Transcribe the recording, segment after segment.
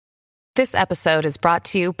This episode is brought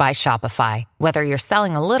to you by Shopify. Whether you're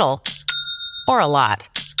selling a little or a lot,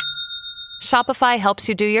 Shopify helps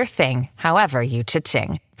you do your thing, however you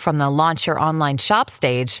cha-ching. From the launch your online shop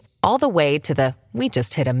stage, all the way to the we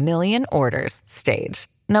just hit 1 million orders stage.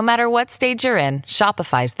 No matter what stage you're in,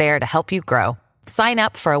 Shopify's there to help you grow. Sign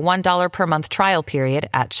up for a $1 per month trial period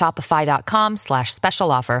at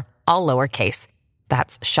shopify.com/special offer, all lowercase.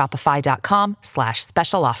 That's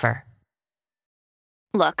shopify.com/special offer.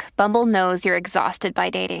 Look, Bumble knows you're exhausted by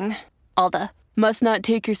dating. All the must not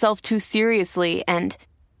take yourself too seriously and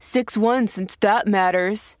 6'1" since that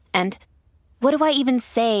matters. And what do I even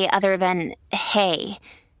say other than hey?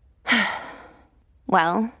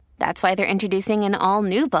 Well, that's why they're introducing an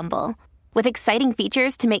all-new Bumble with exciting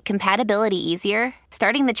features to make compatibility easier,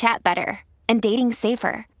 starting the chat better, and dating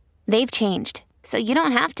safer. They've changed, so you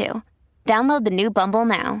don't have to. Download the new Bumble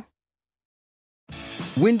now.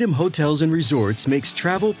 Wyndham Hotels and Resorts makes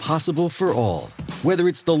travel possible for all. Whether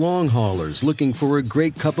it's the long haulers looking for a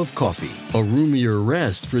great cup of coffee, a roomier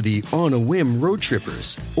rest for the on-a-whim road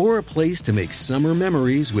trippers, or a place to make summer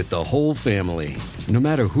memories with the whole family. No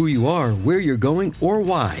matter who you are, where you're going, or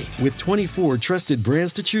why, with 24 trusted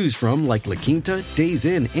brands to choose from like La Quinta, Days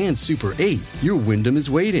Inn, and Super 8, your Wyndham is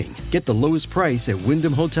waiting. Get the lowest price at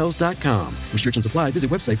WyndhamHotels.com. Restrictions apply. Visit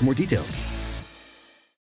website for more details.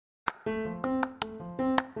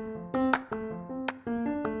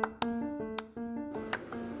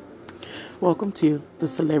 Welcome to the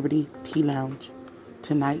Celebrity Tea Lounge.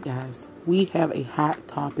 Tonight, guys, we have a hot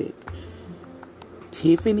topic.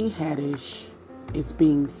 Tiffany Haddish is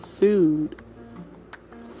being sued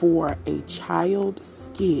for a child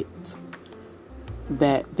skit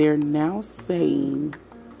that they're now saying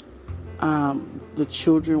the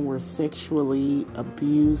children were sexually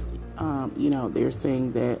abused. They're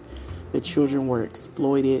saying that the children were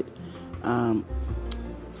exploited.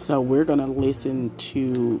 So we're going to listen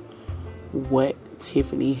to what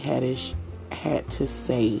Tiffany Haddish had to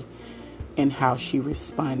say and how she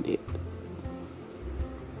responded.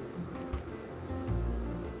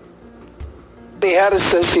 Tiffany Haddish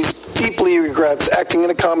says she deeply regrets acting in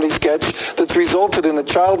a comedy sketch that's resulted in a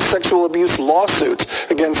child sexual abuse lawsuit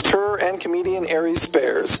against her and comedian Aries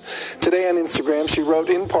Spears. Today on Instagram, she wrote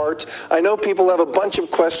in part, "I know people have a bunch of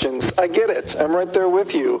questions. I get it. I'm right there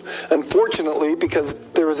with you. Unfortunately, because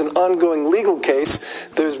there is an ongoing legal case,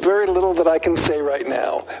 there's very little that I can say right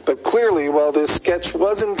now. But clearly, while this sketch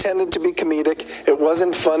was intended to be comedic, it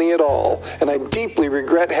wasn't funny at all, and I deeply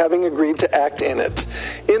regret having agreed to act in it."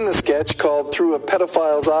 In the sketch called Through a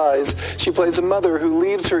Pedophile's Eyes, she plays a mother who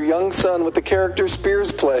leaves her young son with the character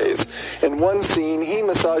Spears plays. In one scene, he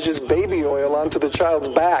massages baby oil onto the child's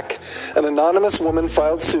back. An anonymous woman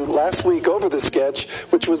filed suit last week over the sketch,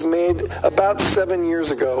 which was made about 7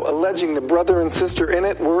 years ago, alleging the brother and sister in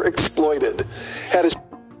it were exploited.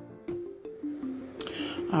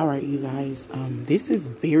 All right, you guys, this is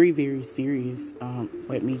very, very serious.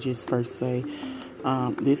 Let me just first say,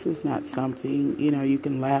 this is not something, you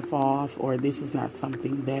can laugh off, or this is not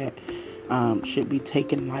something that should be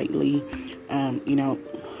taken lightly.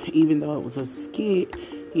 Even though it was a skit,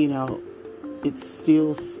 it's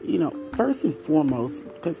still, first and foremost,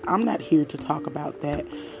 because I'm not here to talk about that.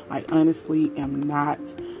 I honestly am not.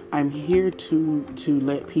 I'm here to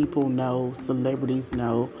let people know, celebrities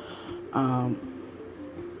know,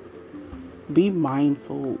 be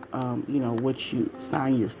mindful, what you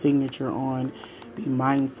sign your signature on. Be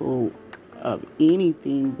mindful of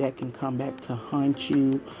anything that can come back to haunt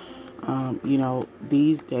you.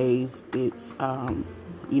 These days it's,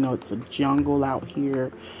 it's a jungle out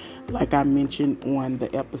here. Like I mentioned on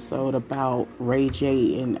the episode about Ray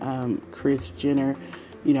J and Kris Jenner,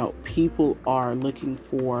 people are looking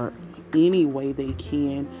for any way they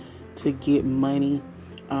can to get money.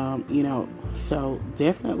 So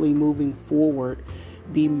definitely moving forward,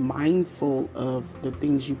 be mindful of the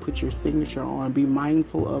things you put your signature on. Be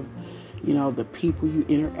mindful of, the people you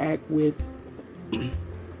interact with.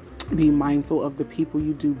 Be mindful of the people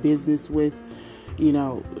you do business with.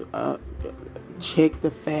 Check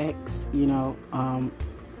the facts. You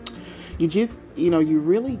just, you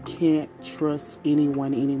really can't trust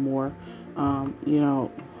anyone anymore.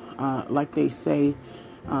 Like they say,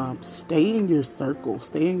 stay in your circle,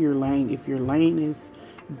 stay in your lane. If your lane is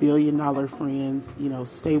 $1 billion friends,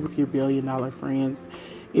 stay with your $1 billion friends.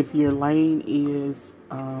 If your lane is,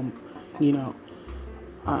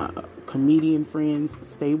 comedian friends,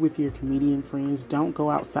 stay with your comedian friends. Don't go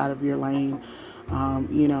outside of your lane.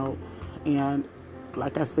 And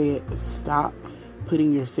like I said, stop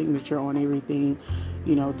putting your signature on everything.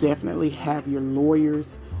 Definitely have your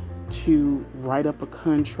lawyers to write up a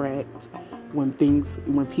contract when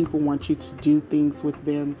people want you to do things with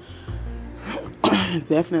them,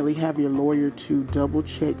 definitely have your lawyer to double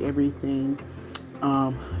check everything.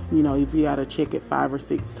 If you got to check it 5 or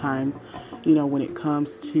 6 times, when it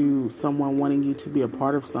comes to someone wanting you to be a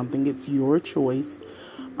part of something, it's your choice.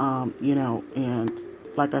 And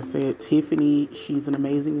like I said, Tiffany, she's an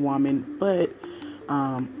amazing woman, but,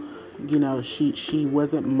 she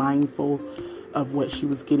wasn't mindful of what she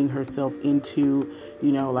was getting herself into.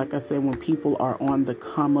 Like I said, when people are on the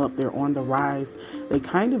come up, they're on the rise, they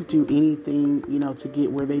kind of do anything, to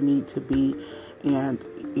get where they need to be. And,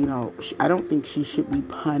 I don't think she should be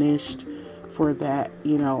punished for that.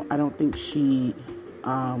 I don't think she,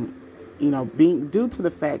 being due to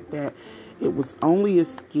the fact that it was only a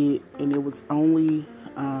skit and it was only,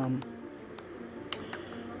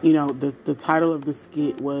 the title of the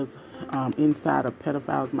skit was Inside a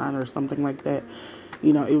Pedophile's Mind or something like that.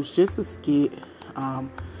 It was just a skit.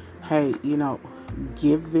 Hey,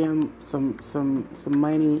 give them some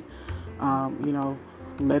money,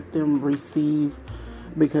 let them receive,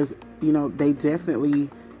 because, they definitely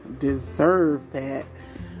deserve that,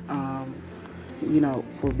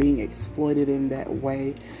 for being exploited in that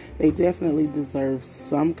way. They definitely deserve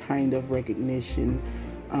some kind of recognition,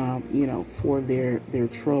 for their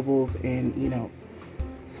troubles and,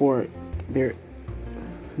 for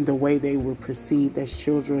the way they were perceived as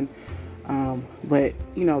children. But,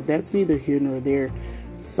 that's neither here nor there.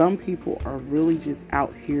 Some people are really just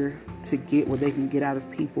out here to get what they can get out of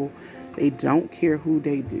people. They don't care who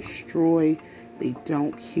they destroy. They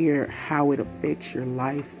don't care how it affects your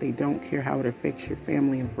life. They don't care how it affects your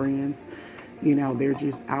family and friends. They're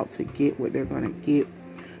just out to get what they're going to get.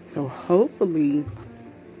 So hopefully,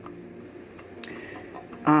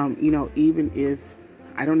 even if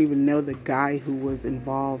I don't even know the guy who was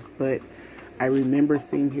involved, but I remember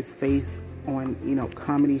seeing his face on,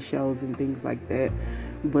 comedy shows and things like that.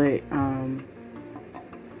 But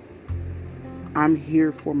I'm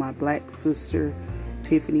here for my black sister,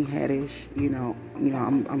 Tiffany Haddish.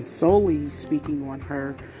 I'm solely speaking on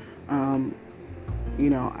her. I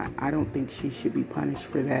don't think she should be punished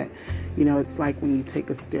for that. It's like when you take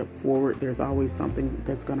a step forward, there's always something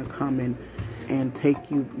that's going to come and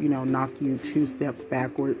take you, knock you 2 steps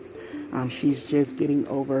backwards. She's just getting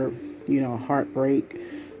over, heartbreak.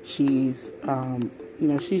 She's,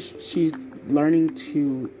 she's learning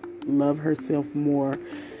to love herself more.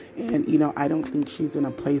 And, I don't think she's in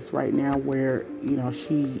a place right now where,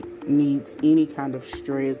 she needs any kind of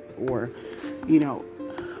stress or,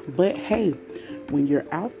 but hey, when you're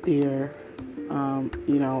out there,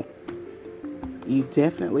 you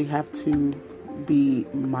definitely have to be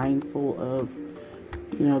mindful of,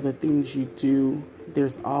 the things you do.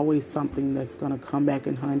 There's always something that's going to come back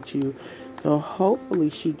and haunt you. So hopefully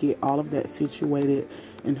she get all of that situated,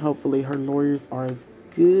 and hopefully her lawyers are as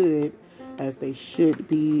good as they should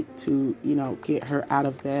be to, get her out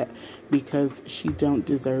of that, because she don't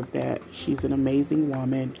deserve that. She's an amazing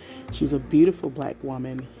woman. She's a beautiful black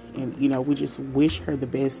woman. And, we just wish her the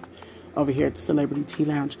best over here at the Celebrity Tea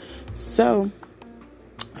Lounge. So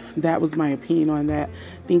that was my opinion on that.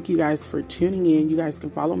 Thank you guys for tuning in. You guys can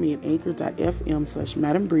follow me at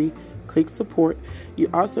anchor.fm/Madam Bree. Click support. You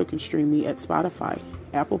also can stream me at Spotify,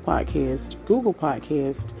 Apple Podcast, Google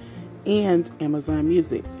Podcast, and Amazon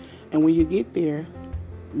Music. And when you get there,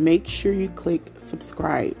 make sure you click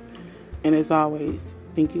subscribe. And as always,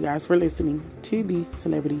 thank you guys for listening to the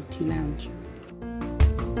Celebrity Tea Lounge.